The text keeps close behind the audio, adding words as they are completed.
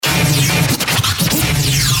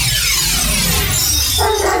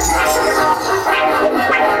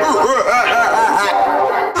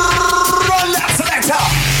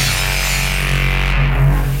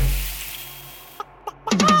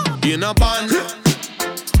a bun.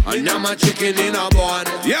 And I'm a chicken in a bun.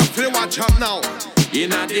 Yeah, feel watch up now.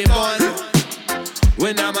 In a the bun.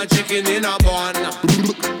 When I'm a chicken in a bun.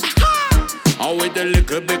 Oh, with the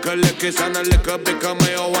little bit of liquors and a little bit of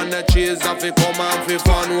mayo and the cheese off it come and fi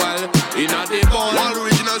fun well. In a the bun. One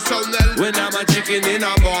original sound then. When I'm a chicken in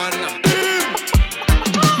a bun.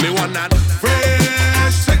 Me want that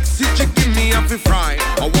fresh, sexy chicken me have to fry.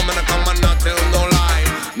 A woman a come and not tell no lie.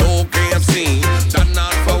 No KFC, that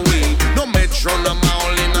not for we. No Metro, no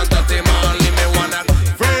mall in a dirty mall. Me want that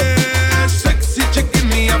fresh, sexy chicken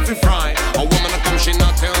me have to fry. A woman a come she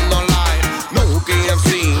not tell no lie. No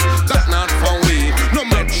KFC, that not for we. No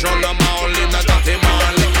Metro, no mall in a dirty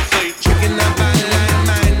mall. Chicken a bad like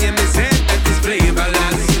mine, yeah me say that is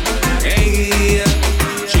flavorless. Hey,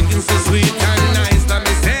 chicken so sweet and nice, that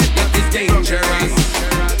me say that is dangerous.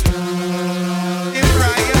 We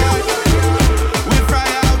fry out, we fry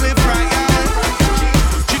out, we fry out.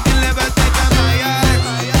 Chicken liver take a fire.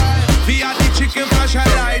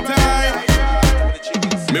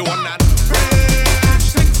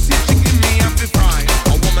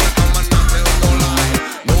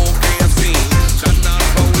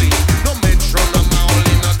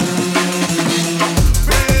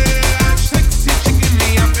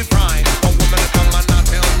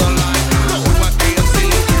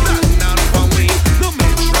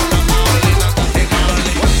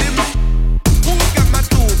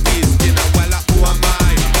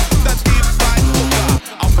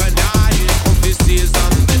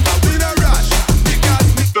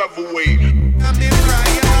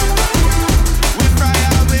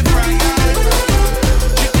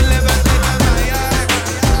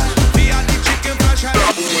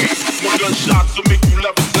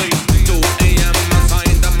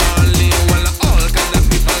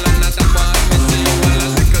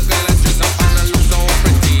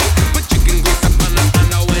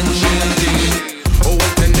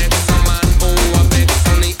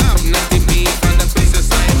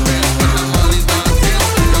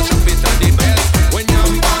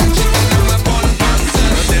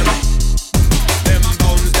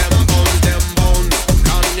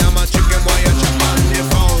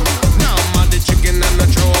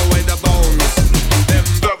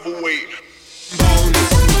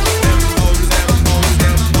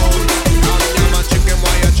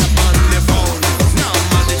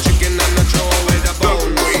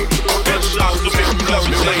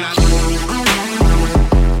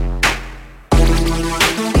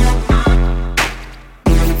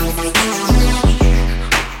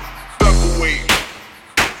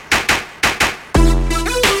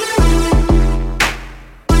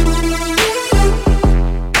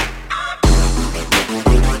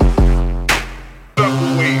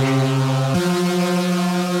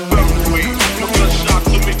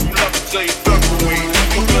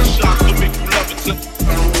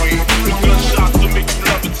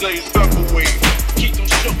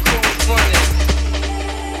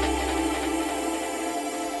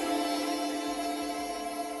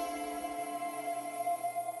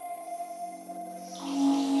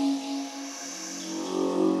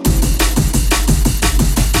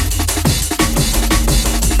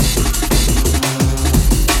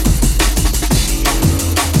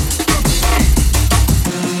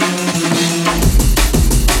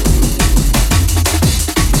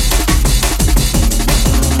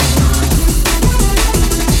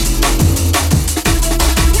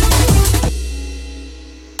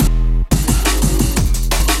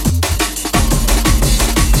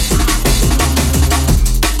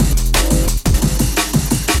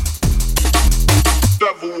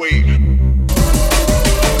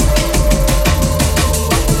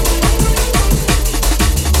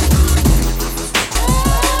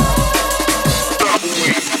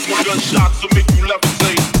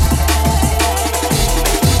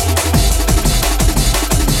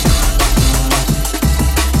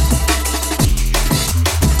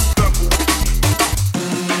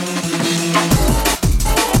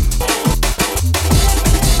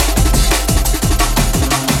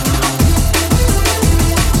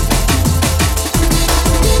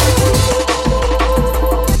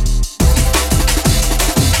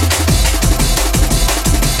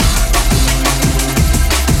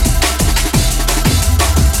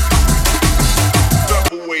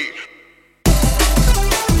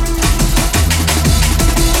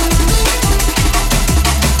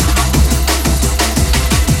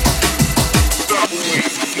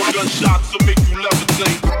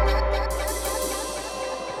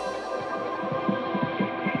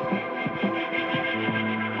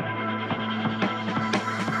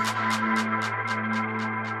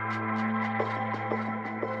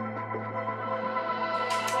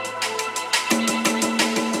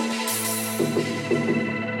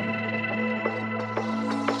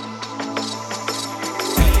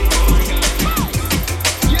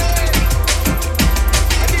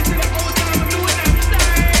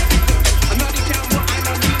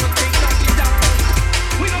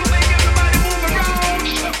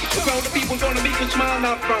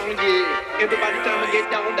 Everybody time to get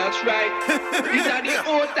down, that's right. These are the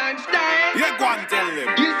old time style. Yeah, go and tell them.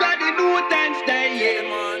 These are the new time style, yeah,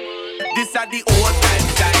 man. These are the old time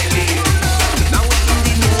style. Now we in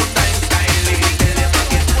the new time style. Tell them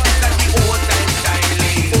again. These are the old time style.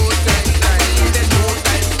 Old time style. The new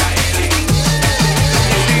time style.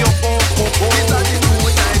 See your oh. These are the new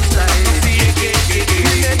time style. See it.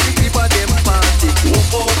 We make the people them party.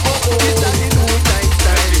 Oh. These are the new time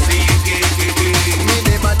style. See it. Me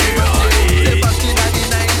never do a thing. Say back in the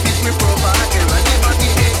 90s, me provide era. Never the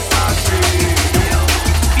Epicentre.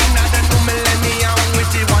 In the new millennium with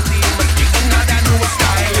the one team, in the new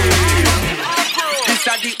style. These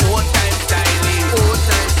are the old time style. Old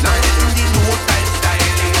time Now style. in the new time style.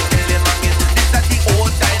 Tell them again. These are the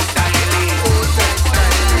old time style. Old time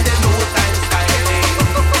style. The new time style.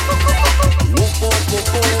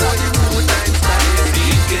 These are the new time style.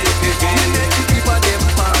 We make the people them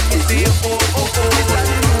party. See These are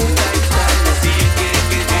the new time style.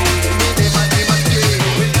 Me never do a thing.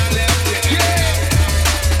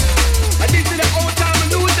 Yeah. And this is the old time and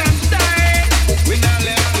new time style.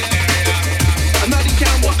 I'm not in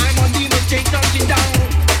Campbell, I'm on Deemas, take touching down.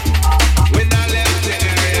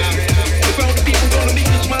 The crowd of people gonna make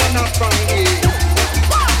you smile not from here.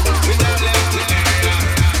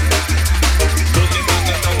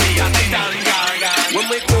 When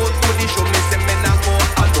we go to the show, me say me nah go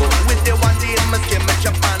alone. With the one day, me skip me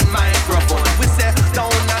chop on microphone. We say down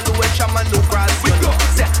and the way shaman do cross. We go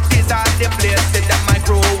say these are the places that my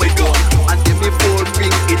crew we go. And then me phone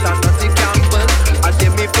ring, it a Natty Campbell. And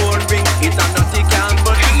then me phone ring, it a Natty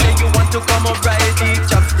Campbell. You say you want to come up ride the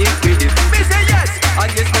chopstick with it. Me say yes,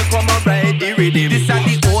 and yes me come up ride the rhythm. This are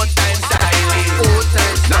the old time style. Old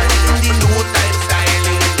time Now style. in the new time style.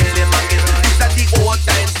 Tell them again. This are the old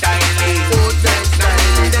time style. Old time style.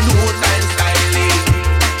 The new time style.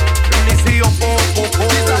 Me see your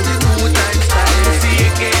These are the new time style. See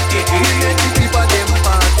We make the people them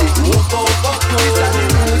party. These are the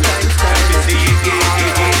new time style.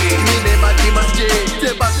 Me name a Deemas J.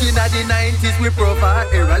 Say back in the 90s we provide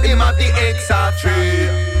era. Him have the Epicentre.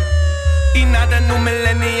 In the new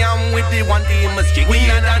millennium with the one Deemas chick. We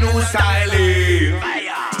are the new style.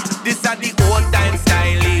 This are the old time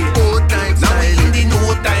style. Old time Now we in style. the new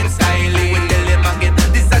time style. We tell them again.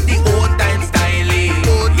 This are the old time style.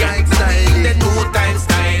 Old time style. The new time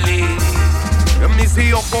style. Let me see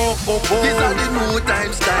your go. These are the new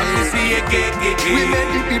time Let me style. see your gay. We make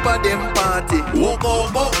the people them party. Go.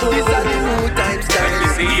 These are the new time Let me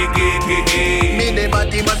style. see your gay. Me name a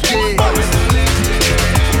Deemas J.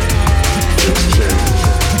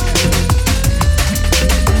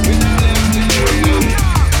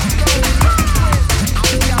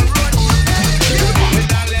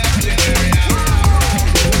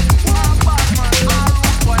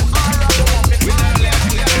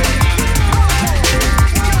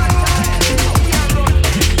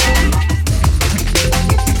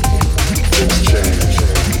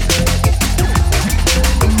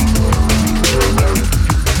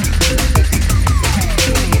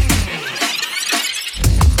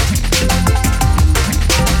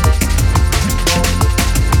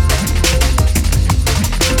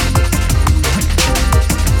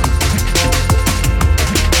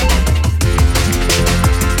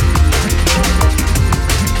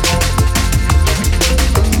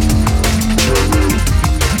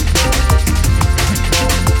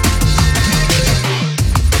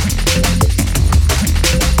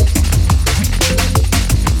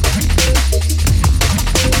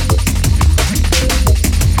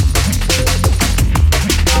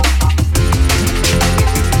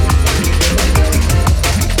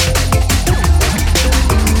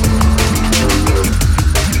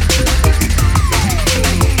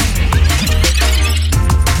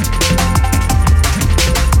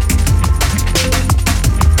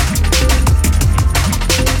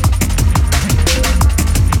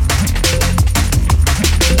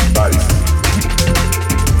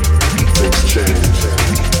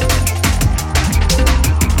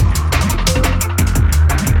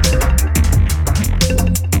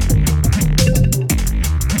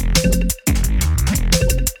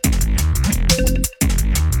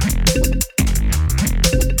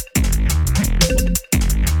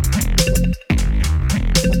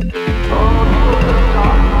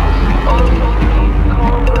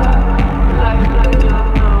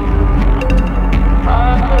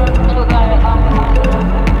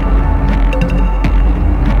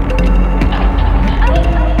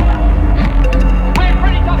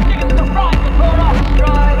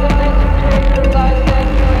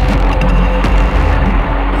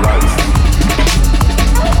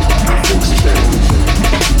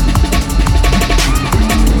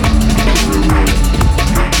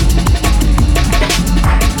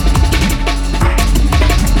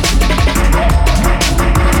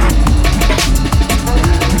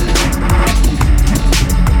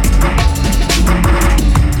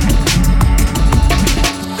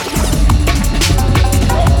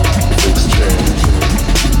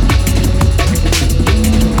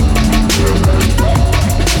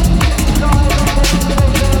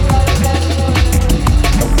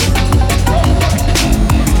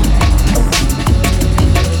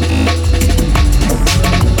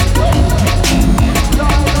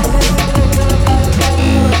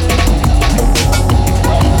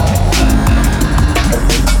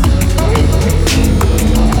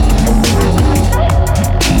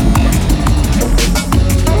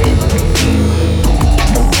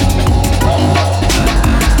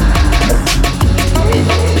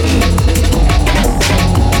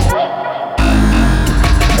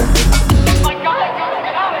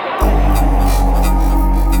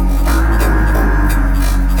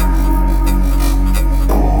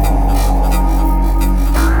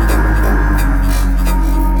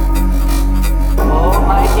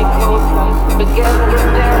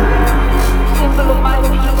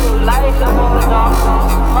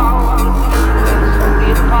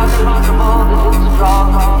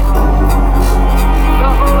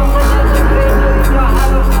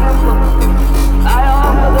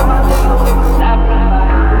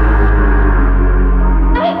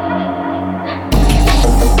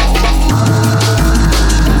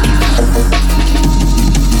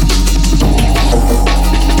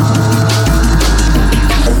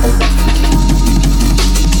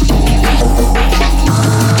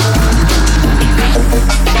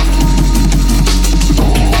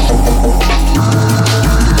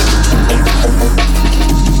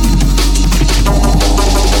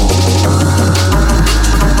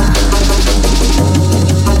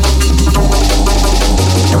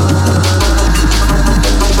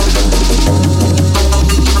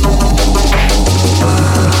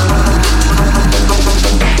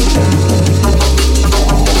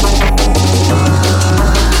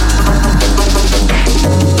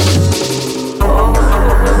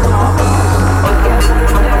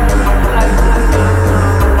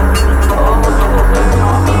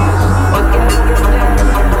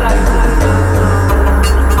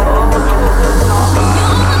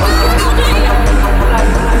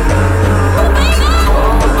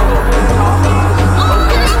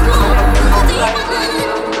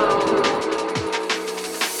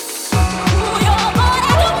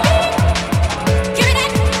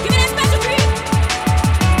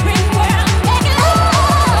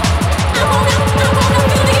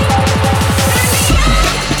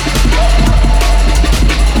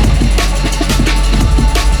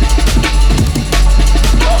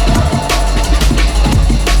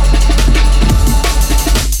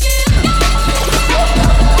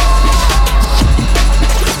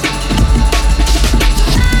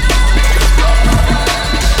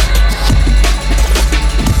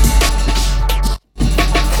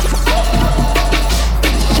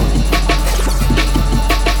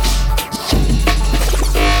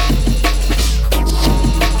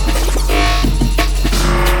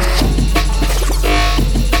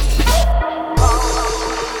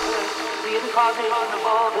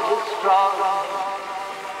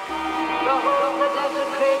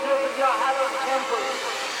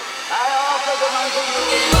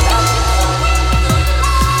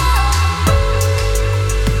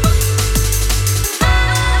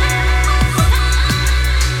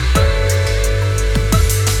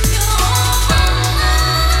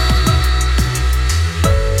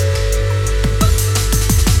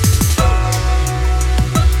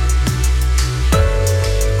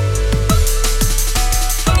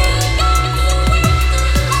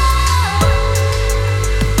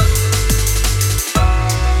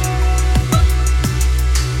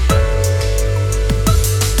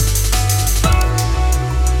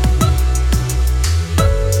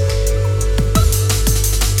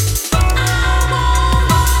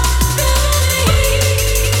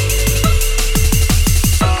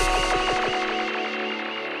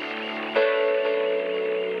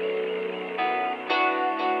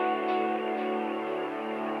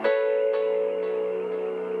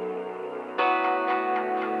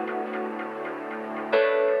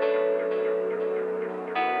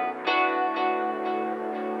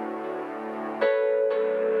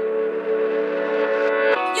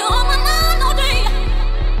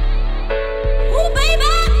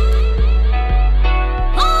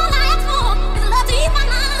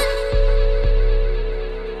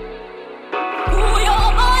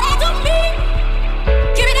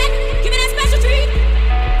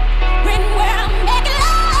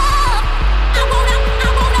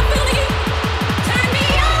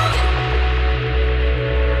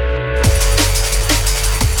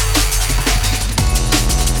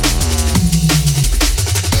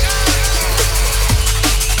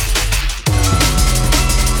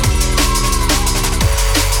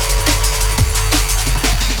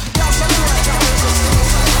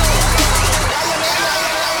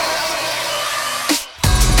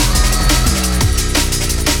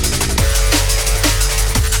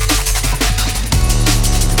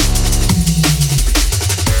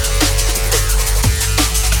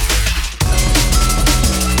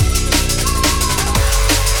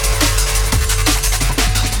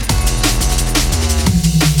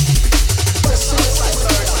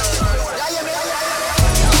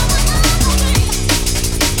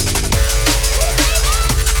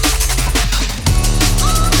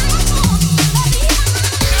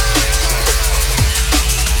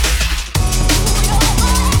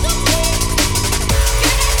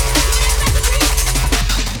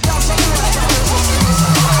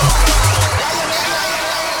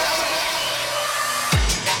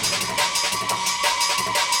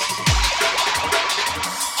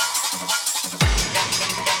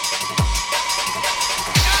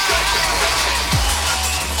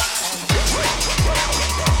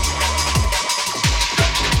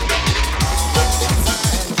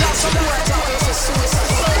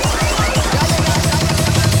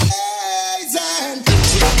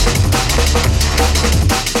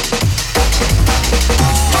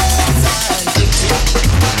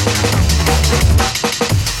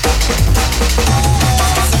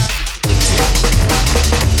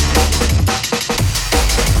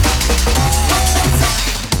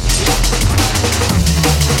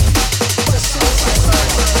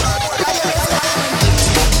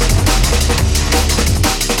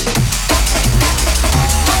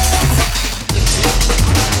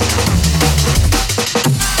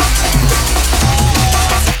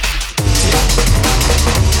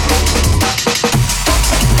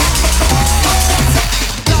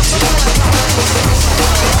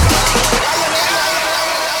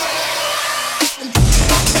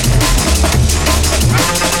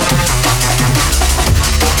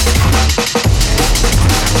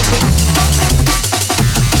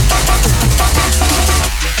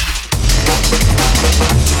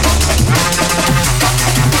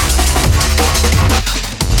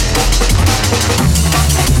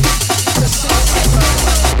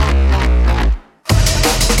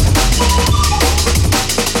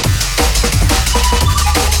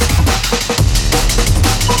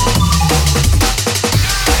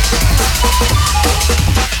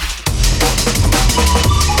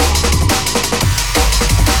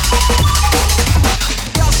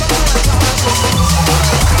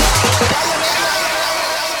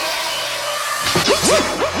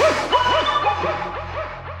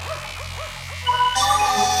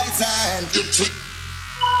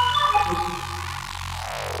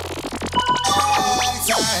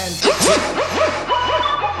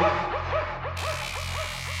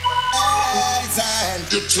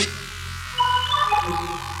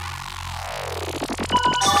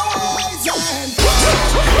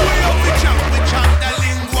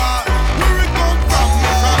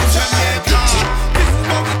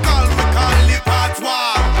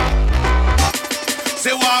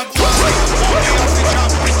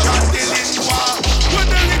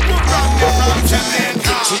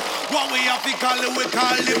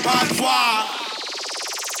 call the patois.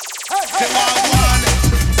 Say wagwan,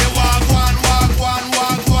 say wagwan, wagwan,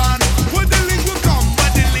 wagwan. Where the lingua come,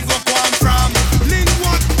 where the lingua come from?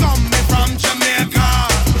 Lingua come me from Jamaica.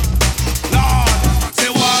 Lord, say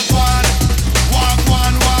wagwan,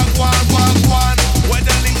 wagwan, wagwan, wagwan. Where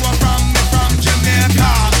the lingua from me from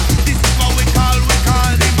Jamaica. This is what we call the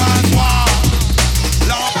patois.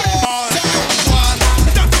 Lord, wagwan.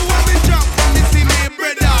 That's the way me drop when me see me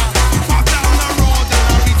brother. Walk down the road and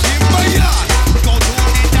I reach him by yard. Go to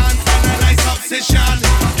the dance and a nice obsession.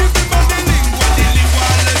 Give him the lingua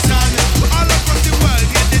lesson. All across the world,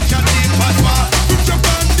 yeah, they chat the patois. From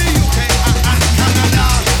Japan, the UK, and Canada.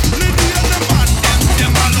 Lady and the man,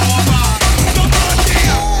 them all over. So on the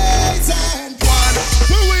one,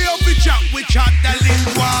 when we up we chat the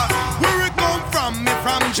lingua. Where it come from? Me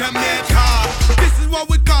from Jamaica. This is what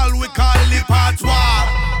we call the patois.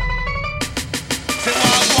 Say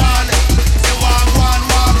wagwan, say wagwan,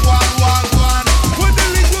 wagwan, wagwan. Where the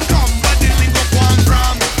lingua come, where the lingua come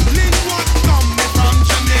from? Lingua come me from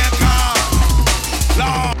Jamaica.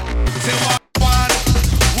 Lord, say wagwan,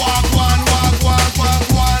 wagwan, wagwan,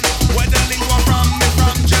 wagwan. Where the lingua from me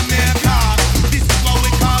from Jamaica. This is what we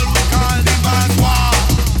call the patois.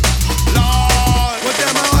 Lord, what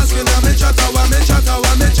them a asking, me chatter, when me chatter,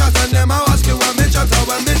 when me chatter, them a asking, when me chatter,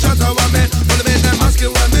 when me chatter, when me. Well, them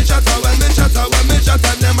asking, when me chatter, when me chatter, when me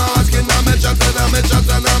chatter, them a asking, now me chatter, now me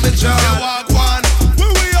chatter, now me chatter. Say wagwan,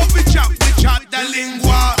 where we up we chat the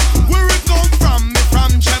lingua. Where it come from? Me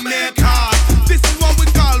from Jamaica. This is what we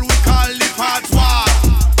call the patois.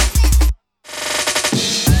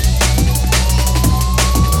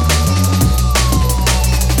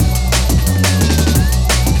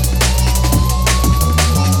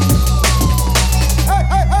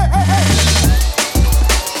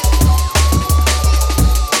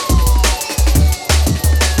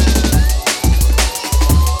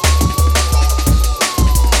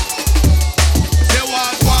 Say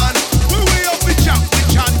wagwan, where we up we chat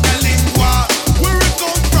the lingua. Where it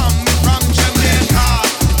come from? Me from Jamaica.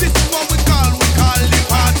 This is what we call the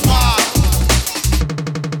patois.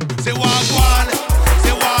 Say wagwan,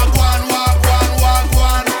 wagwan,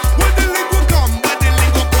 wagwan. Where the lingua come, where the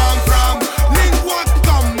lingua come from? Lingua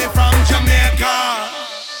come me from Jamaica.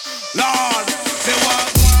 Lord, say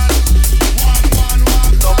wagwan, wagwan,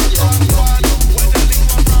 wagwan, wagwan. Where the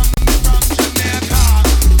lingua from me from Jamaica.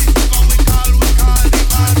 This is what we call the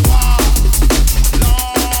patois.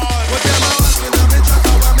 Lord, what them a asking, when me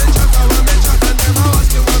chatter, when me chatter, when me chatter, them a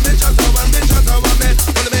asking, when me chatter, when me chatter, when me.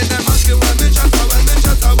 Well, them asking, when me chatter, when me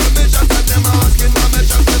chatter, when me chatter, them a asking, when me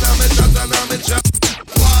chatter, now me chatter, now me chatter.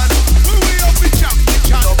 One, where we up we chat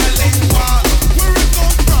the lingua. Where it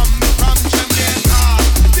come from? Me from Jamaica.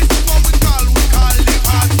 This is what we call the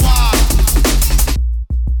patois.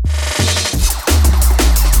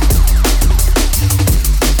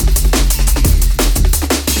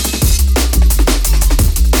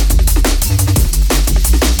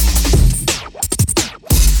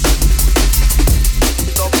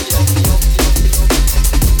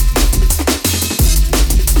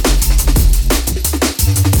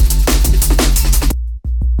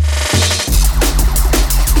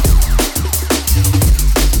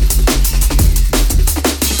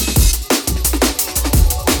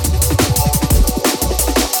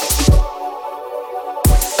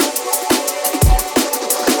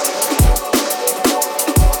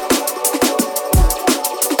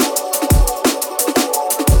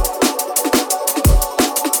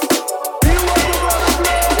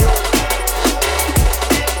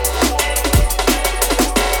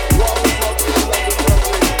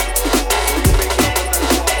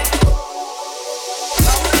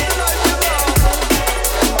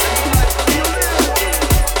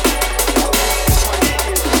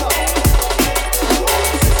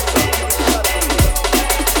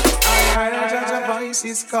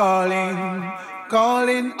 Is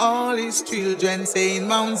calling all his children, saying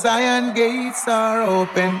Mount Zion gates are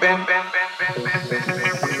open.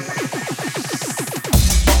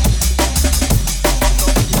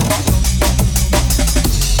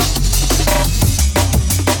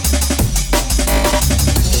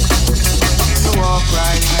 Walk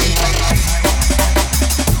right.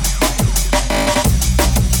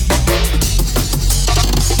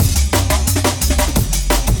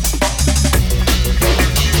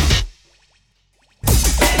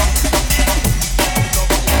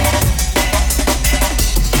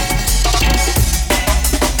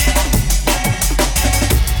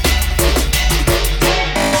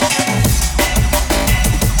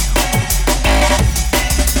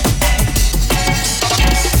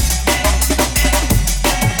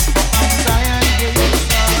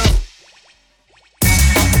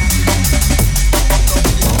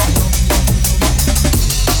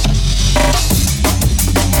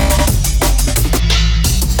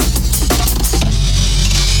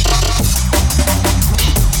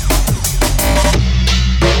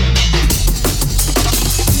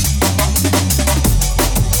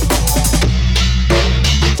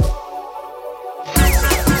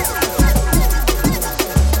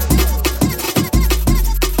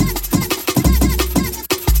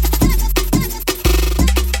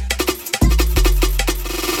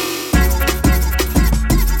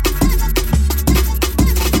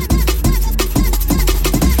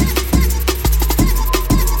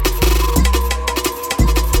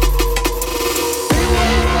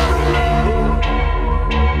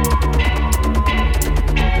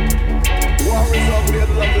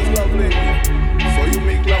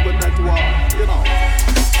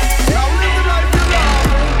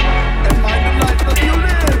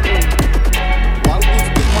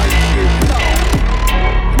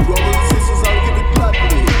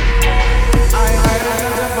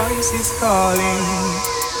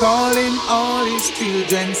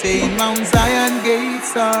 saying Mount Zion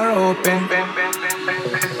gates are open.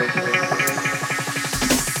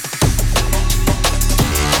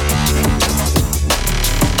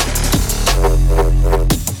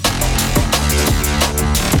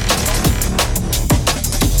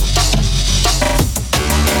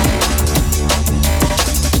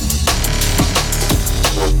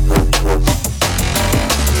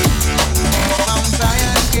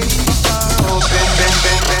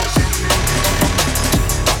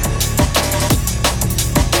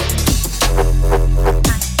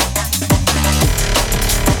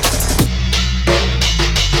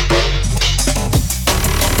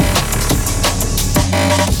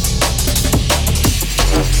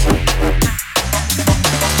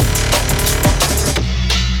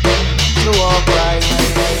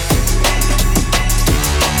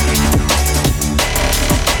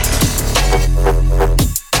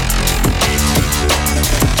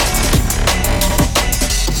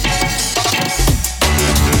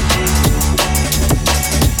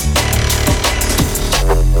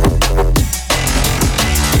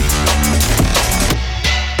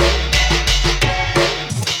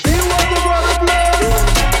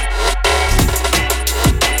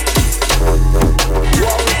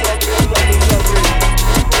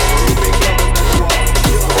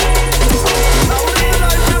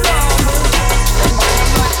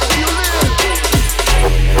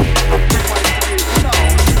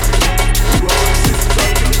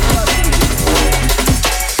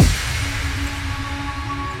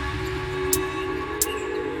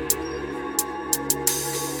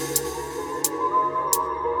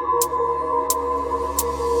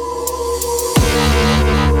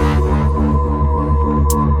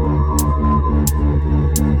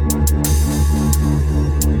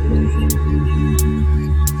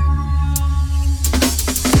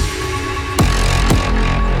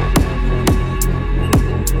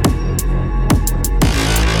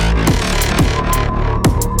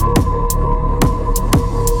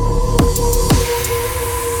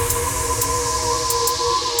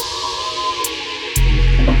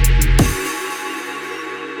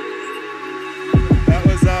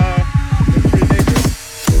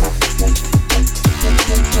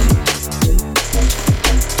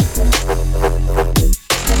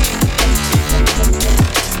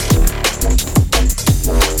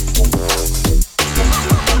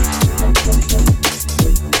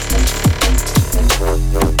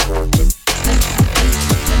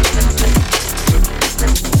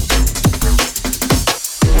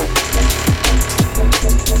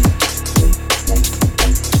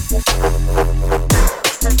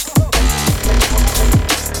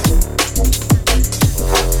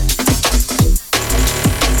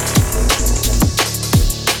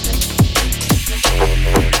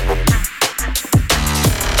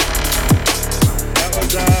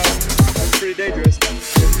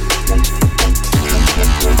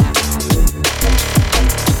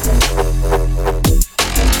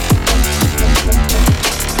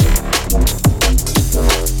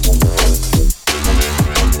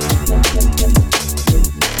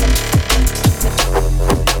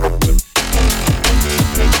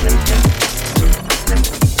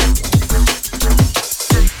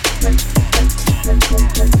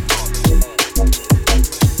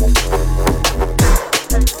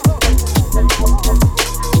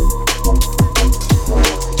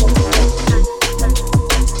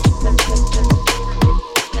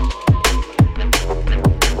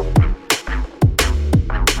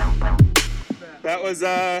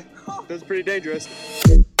 That's pretty dangerous.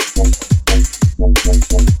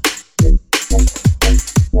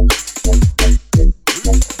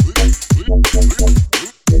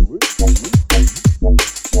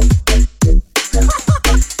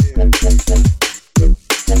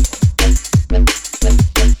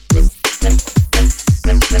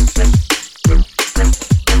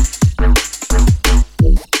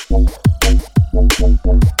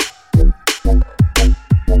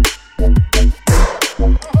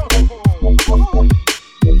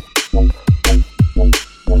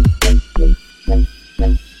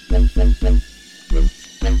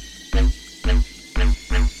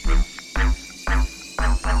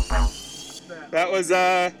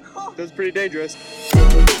 That's pretty dangerous.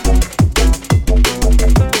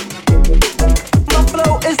 My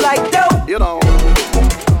flow is like dope, you know.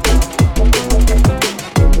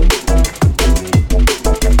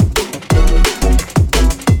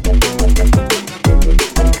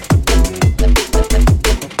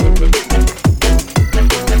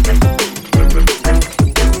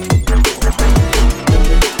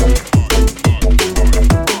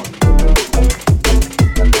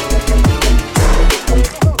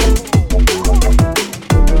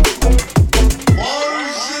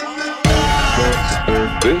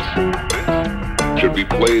 should be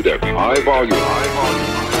played at high volume,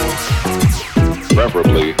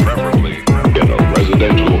 preferably in a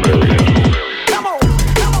residential area.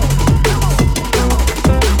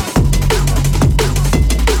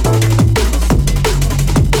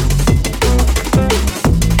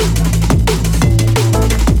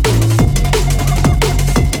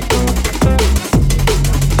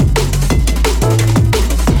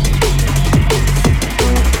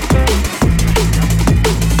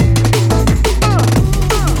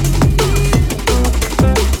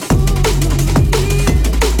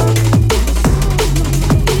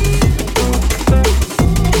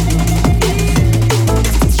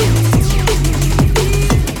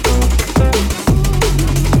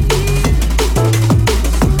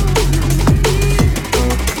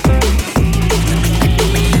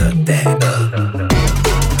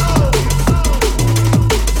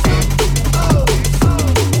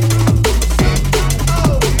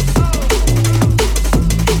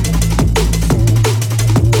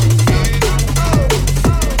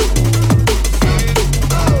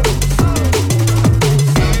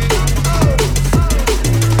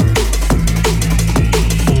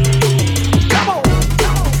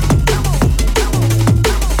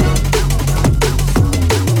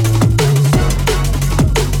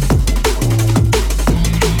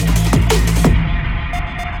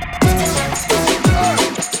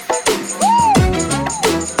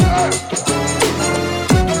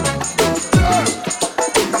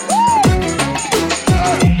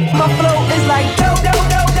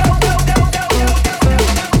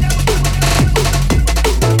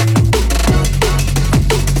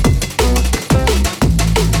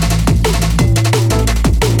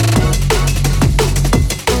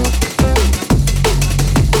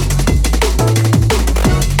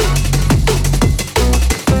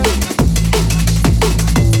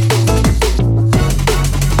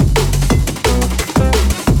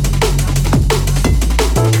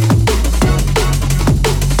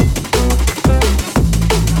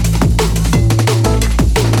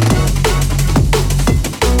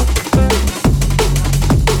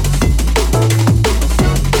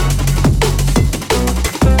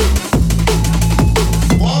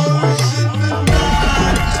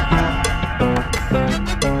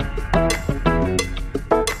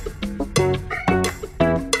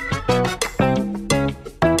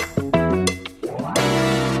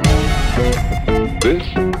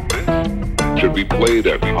 Played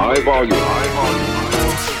at high volume,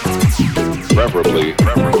 preferably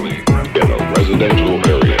in a residential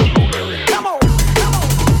area.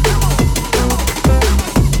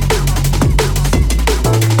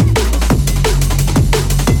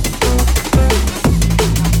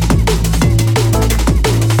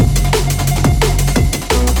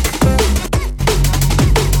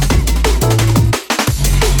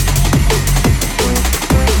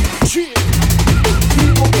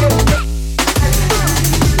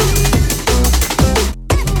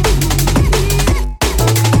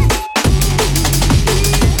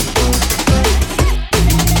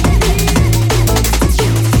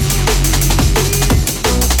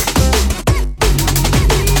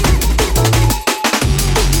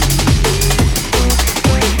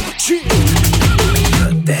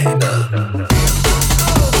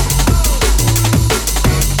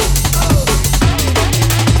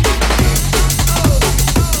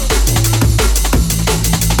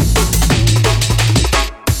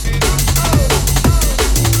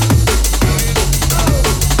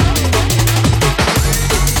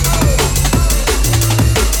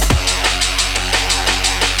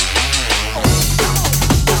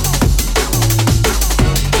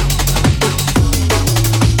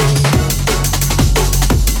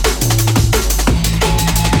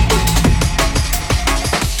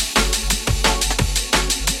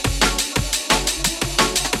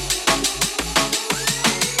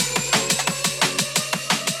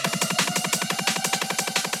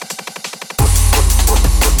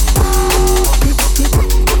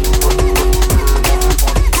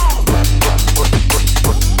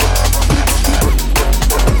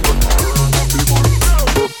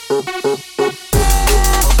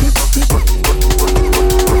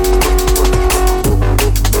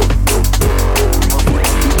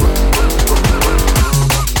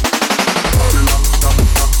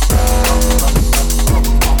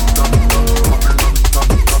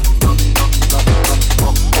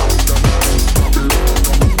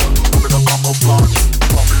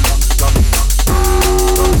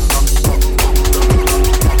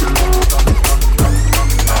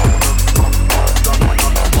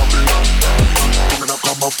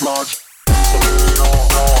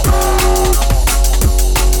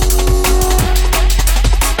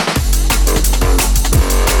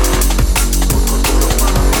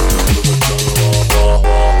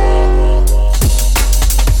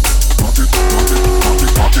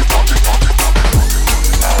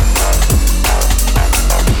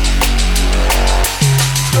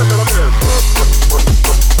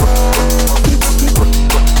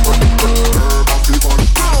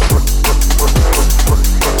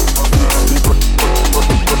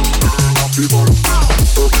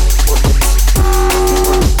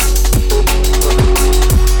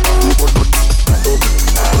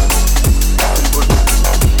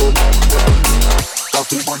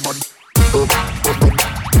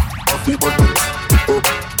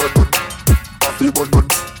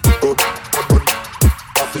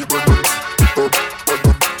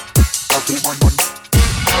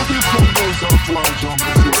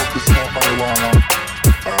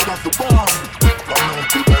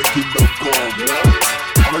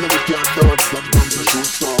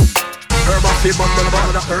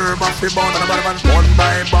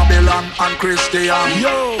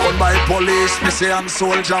 I'm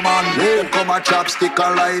soldier man. Come a chopstick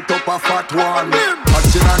and light up a fat one.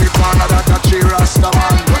 Watching on the corner that a cheer rasta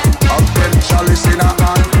man. Up them chalice in a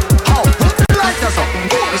hand. How? Put the lighters up.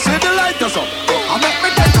 You see the lighters up. I make me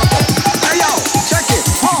take a up. Hey yo, check it.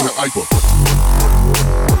 Hypa.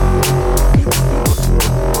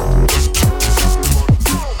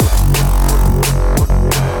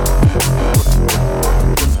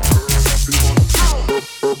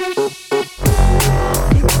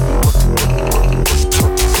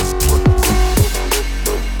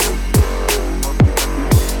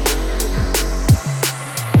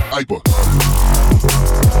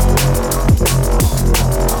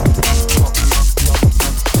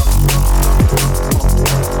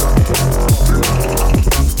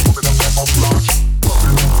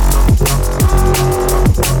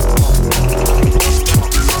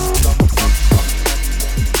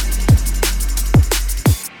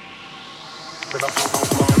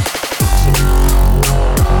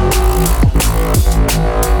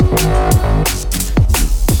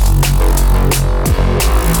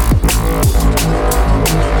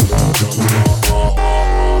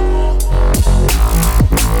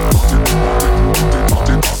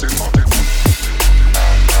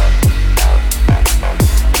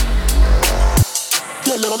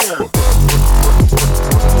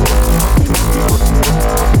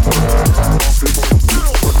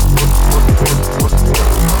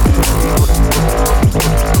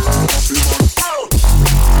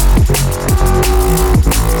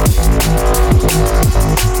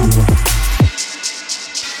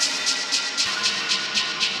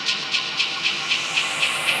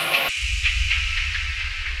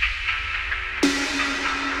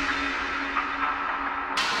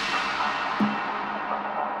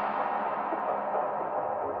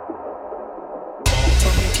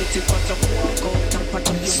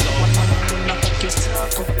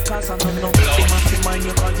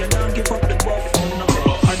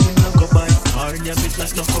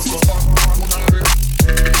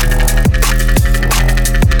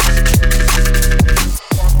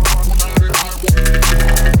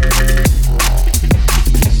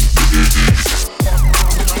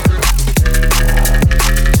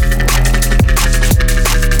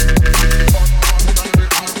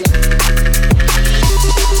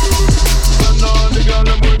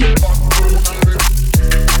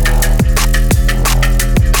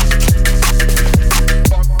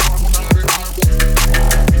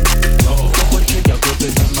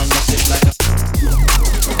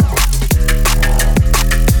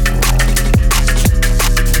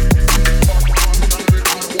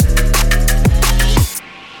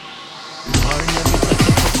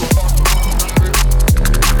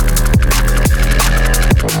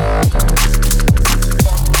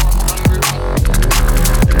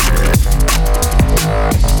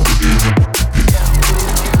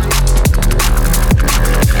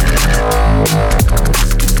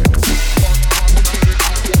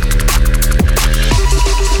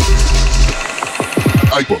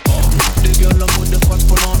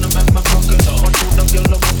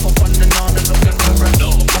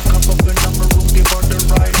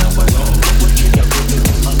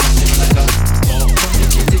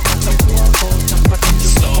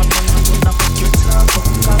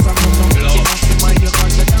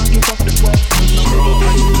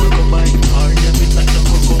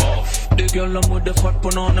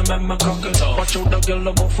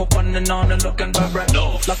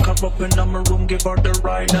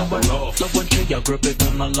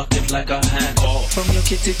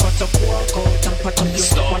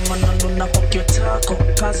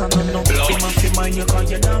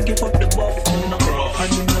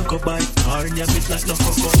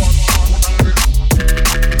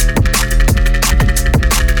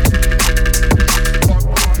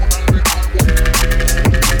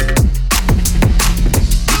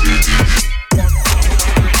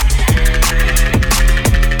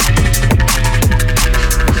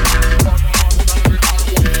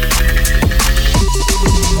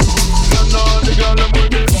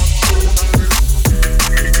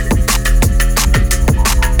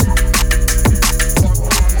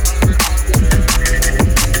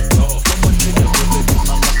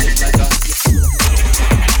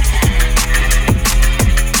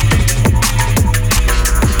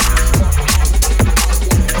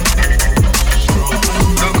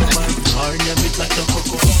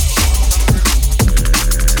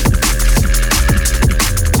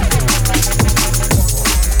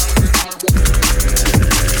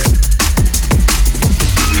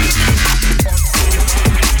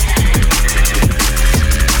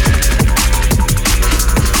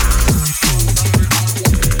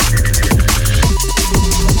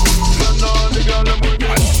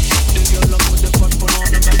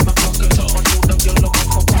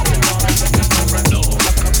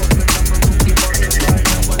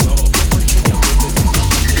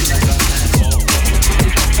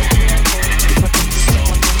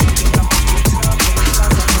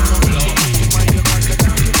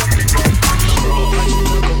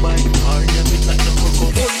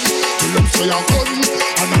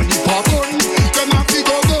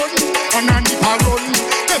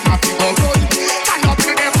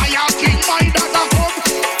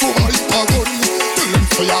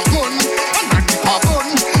 gun, and a nip a gun.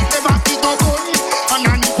 Never pick a gun, and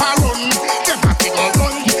a nip a run. Never pick a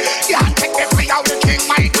gun. Yeah, take the free out the king,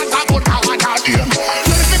 Mike, and a gun now and a dim.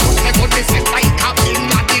 When if you bust me gun, me say like a Bin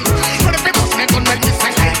Laden. When if you bust me gun, when me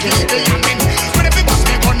say like Idi Amin. When if you bust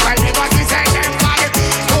me gun, right, because me say them faggot.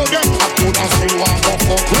 So them a put a still want go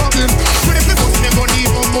fuck clubbing. When if you bust me gun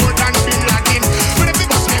even more than Bin Laden. When if you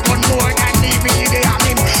bust me gun more than me Idi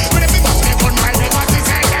Amin. When if you bust me gun, right, because me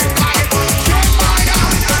say them faggot.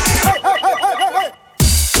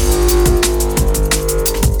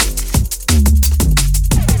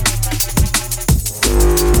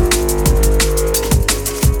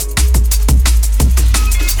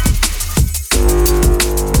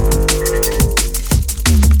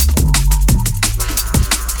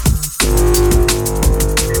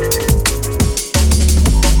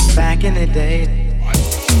 Back in the day.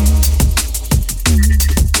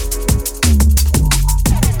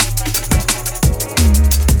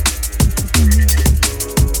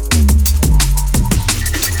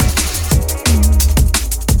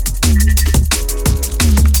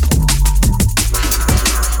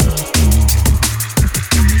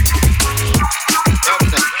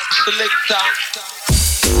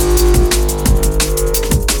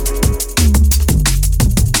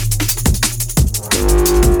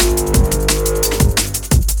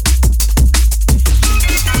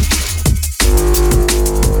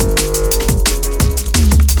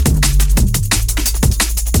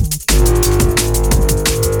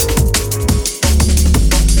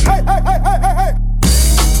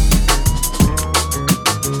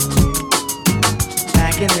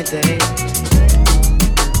 Back in the day.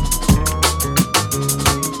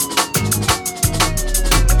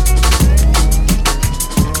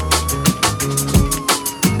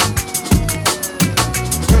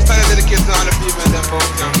 First time I dedicate to all the people in them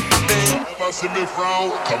folks now. Never see me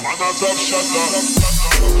frown, come on and top shut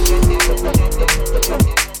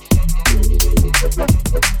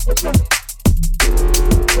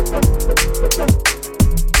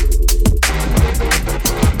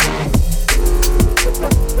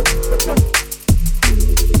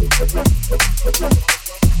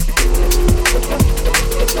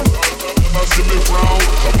Never see me frown,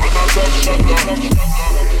 come on and top shut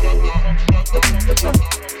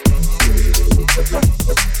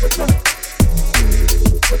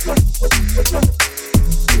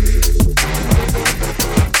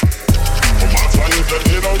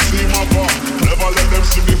They don't see my back. Never let them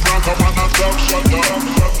see me frank. Come on and talk shut up.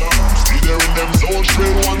 See there in them zone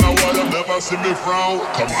straight wonder why them never see me frown.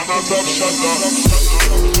 Come on and talk shut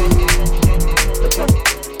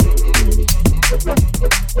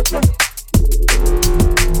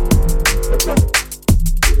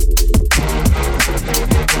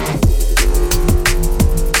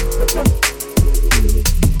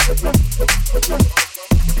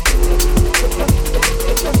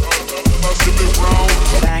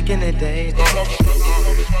Back in the day.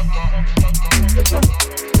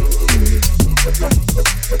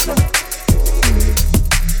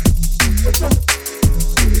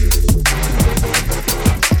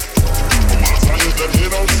 They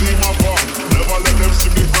don't see my back. Never let them see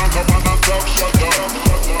me frank. Come on and talk shut up.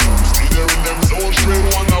 See there in them zone straight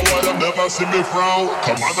wonder why them never see me frown.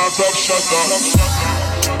 Come on and talk shut up.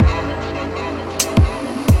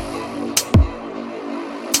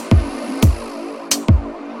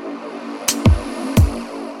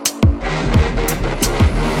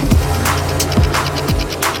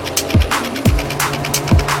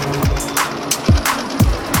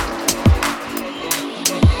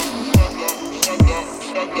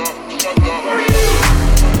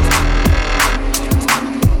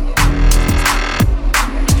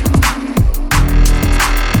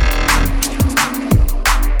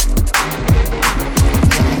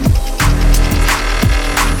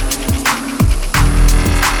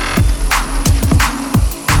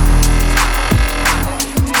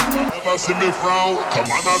 See me frown,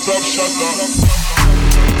 come on and top shut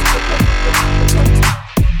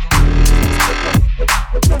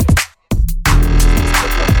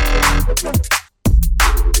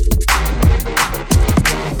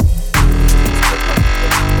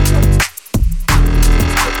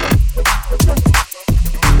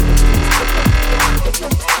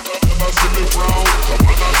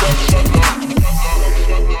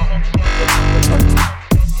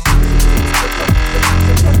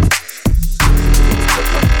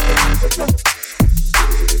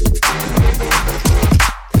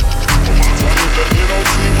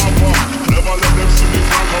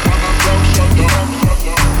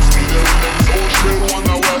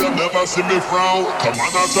see me frown, come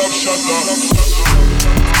on and top shut up.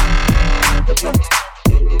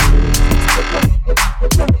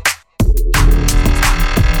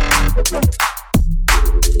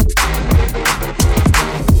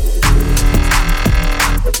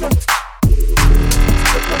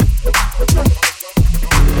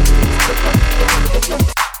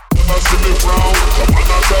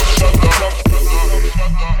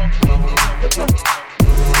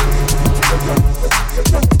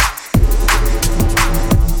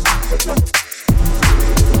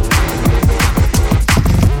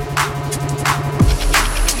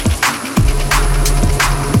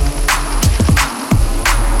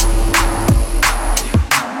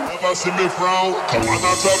 wanna see me frown. Come on,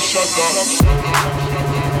 a top shutter.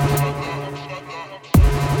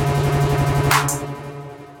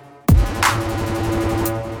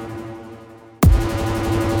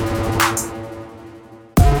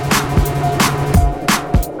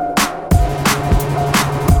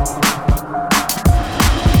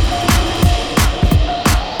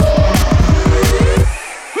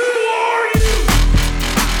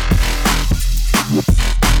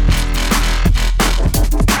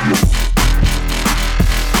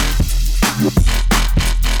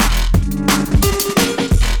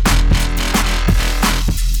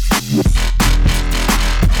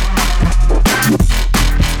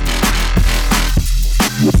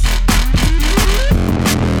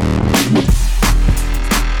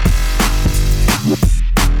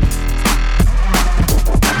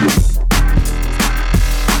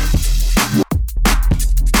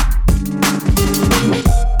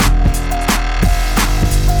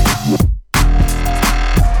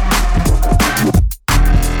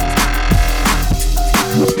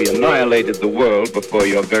 The world before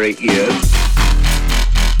your very ears.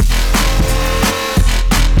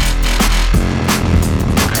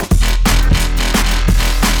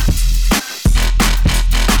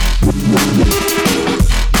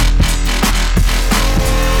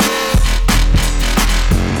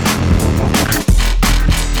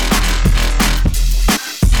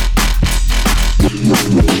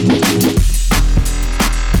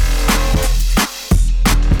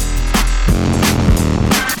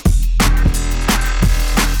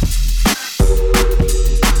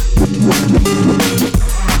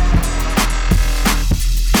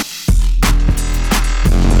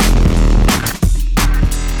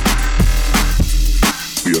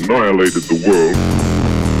 Annihilated the world.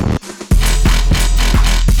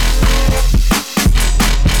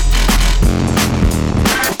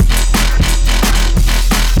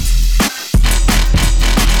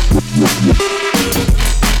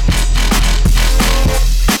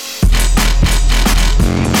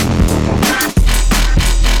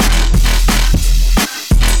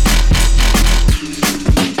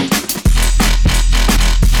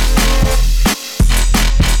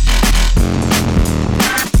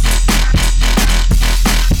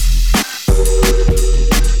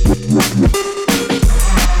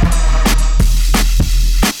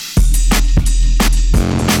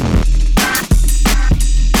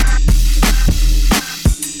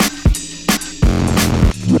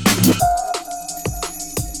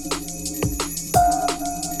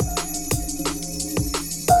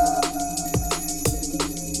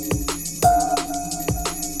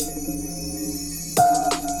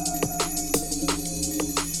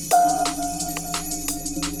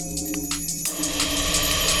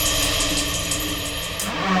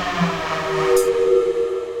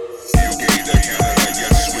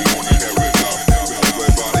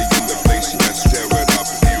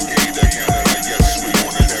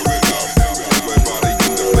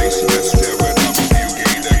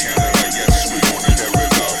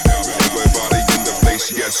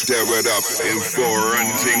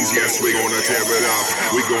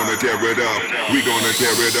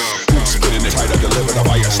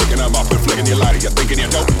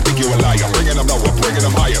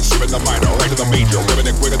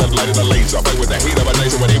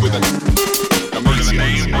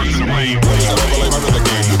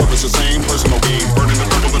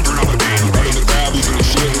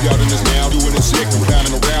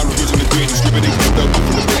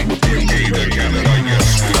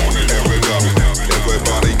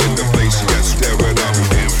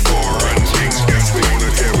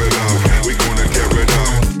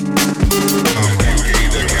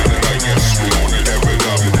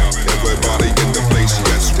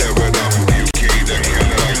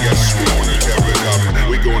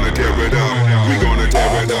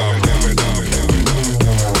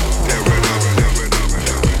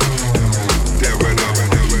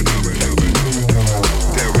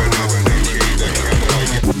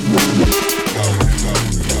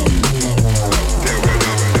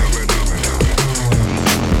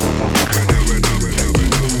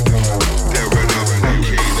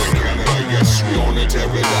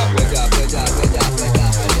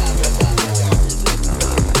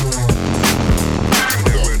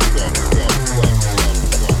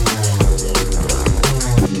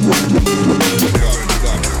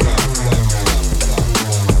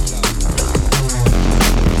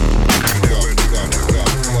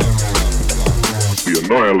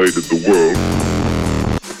 Annihilated the world.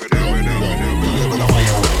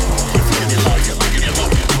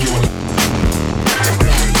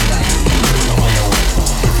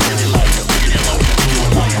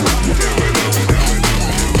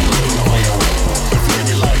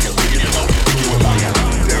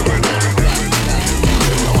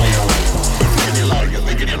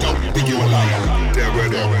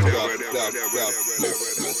 UK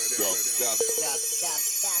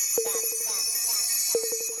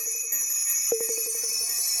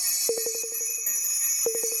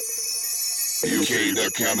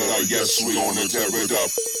to Canada, yes, we gonna tear it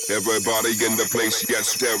up. Everybody in the place,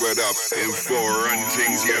 yes, tear it up. In foreign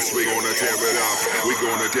things, yes, we gonna tear it up. We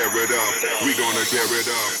gonna tear it up. We gonna tear it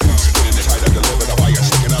up. Spinning it high, deliver the wire,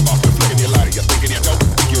 sticking them up and flicking your ladder. You're thinking you don't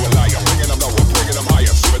think you a liar. Bringing them lower, bringing them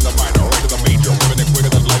higher. Stripping the minor, right to the major. Moving it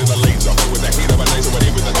quicker than light of the laser. With the heat of a laser, with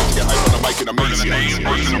even the notes get hype on the mic in the maze.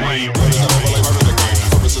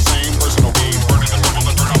 Purpose the same, personal gain. Burning the purple,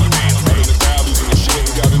 the dirt on the vein. Burning the crowd, losing the shit.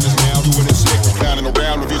 We got in this now, doing it sick. Counting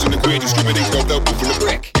around, refusing to quit, distributing dope, dope from the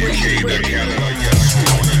brick. UK to Canada, yes, we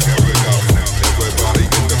gonna tear it up. Everybody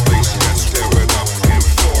in the place, yes, tear it up. In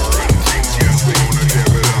foreign things, yes, we gonna tear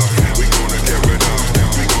it up. We gonna tear it up.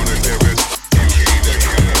 We gonna tear it. UK to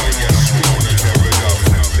Canada, yes, we gonna tear it up.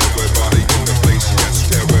 Everybody in the place, yes,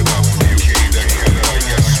 tear it up. UK to Canada,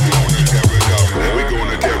 yes, we gonna tear it up. We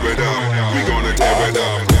gonna tear it up. We gonna tear it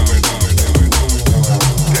up.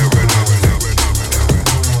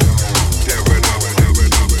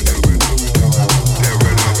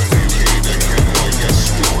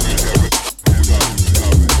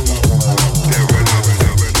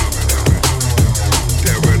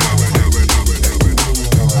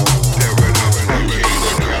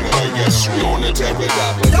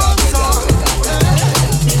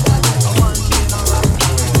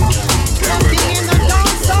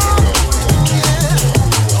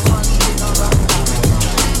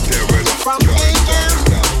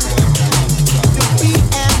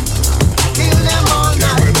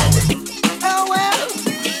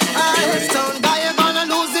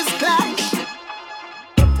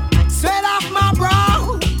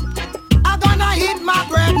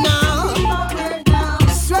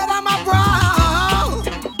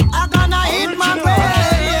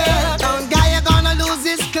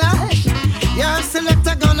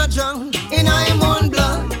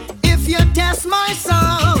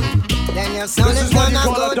 Your son is gonna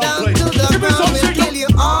go down to the ground. We'll kill you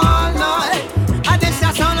all night. And this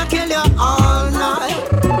is gonna kill you all night.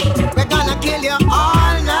 We're gonna kill you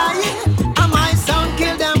all night. And my son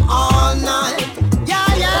kill them all night.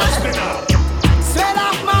 Yeah, yeah. Sweat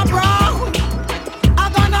off my brow.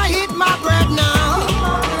 I'm gonna eat my bread now.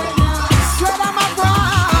 Sweat off my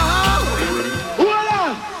brow.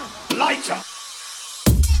 Voila! Lighter.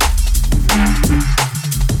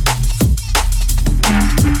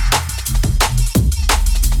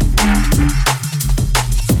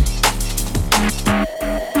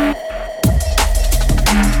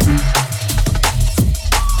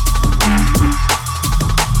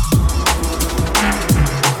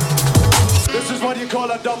 Call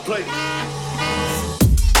a Dubplate.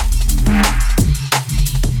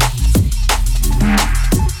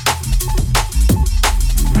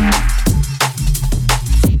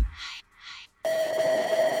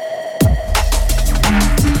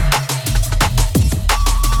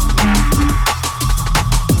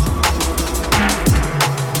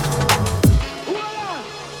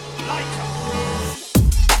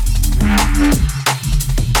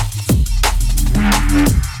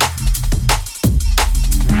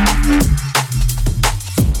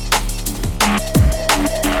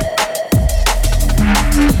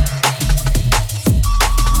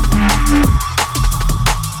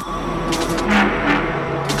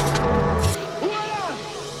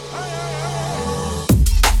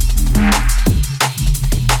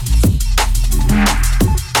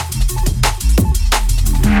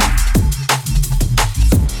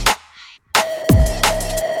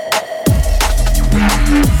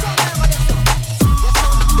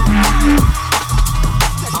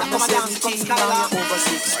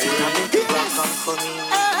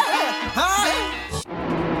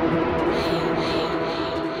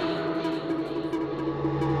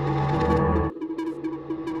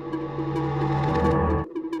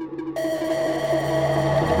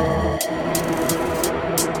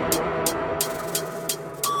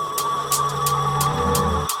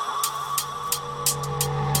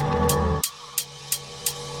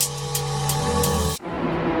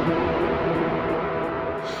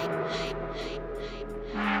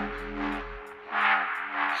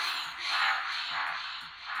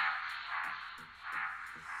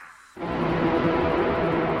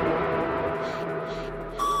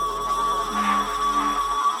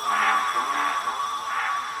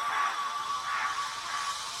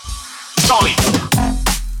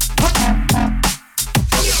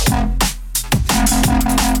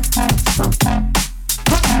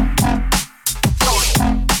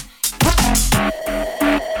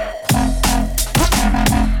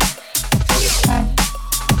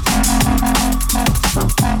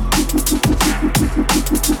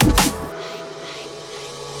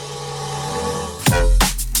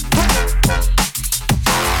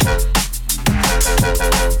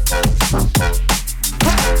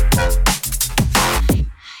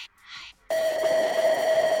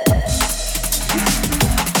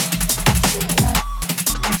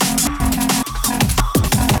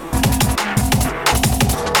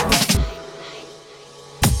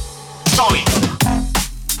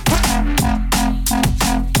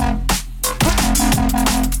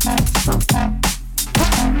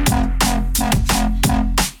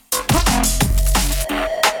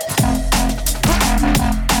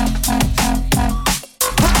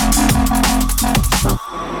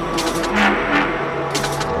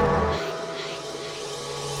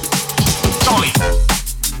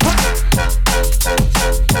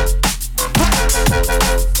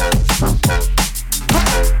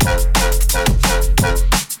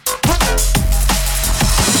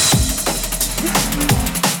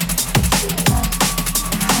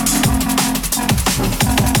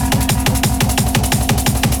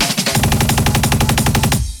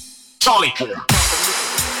 Stylee.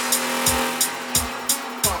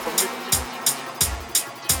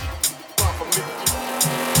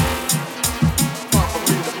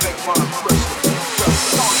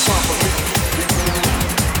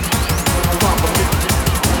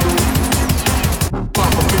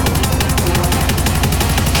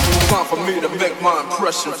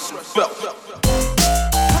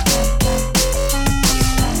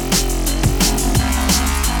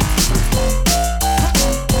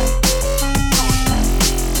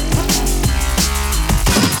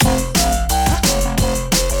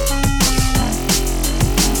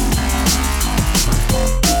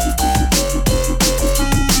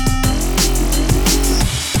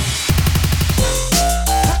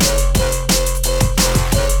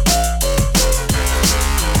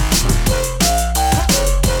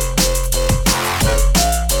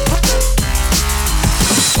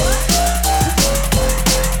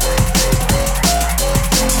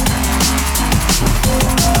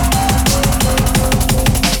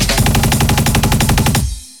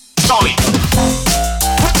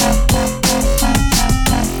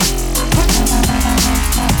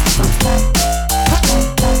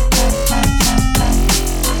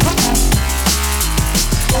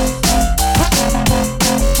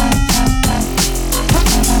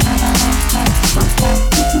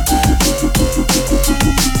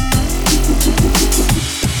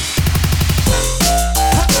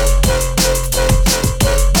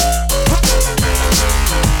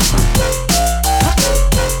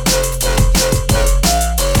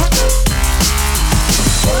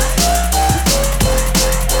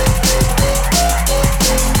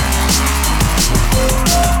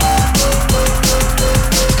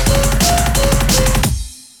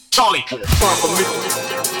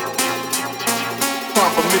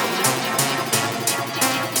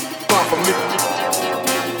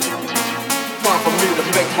 for me to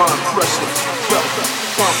make my impression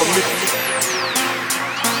felt.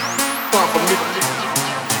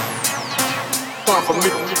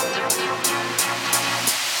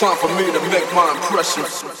 Time for me to make my impression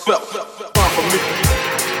felt. Time for me.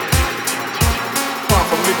 Time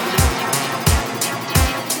for me.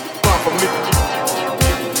 Time for me.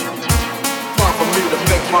 Time for me to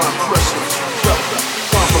make my impression felt.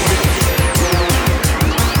 Time for me.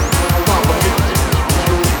 Time for me.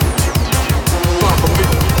 Time for me.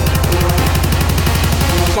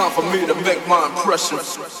 Time for me to make my impression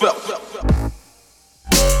felt.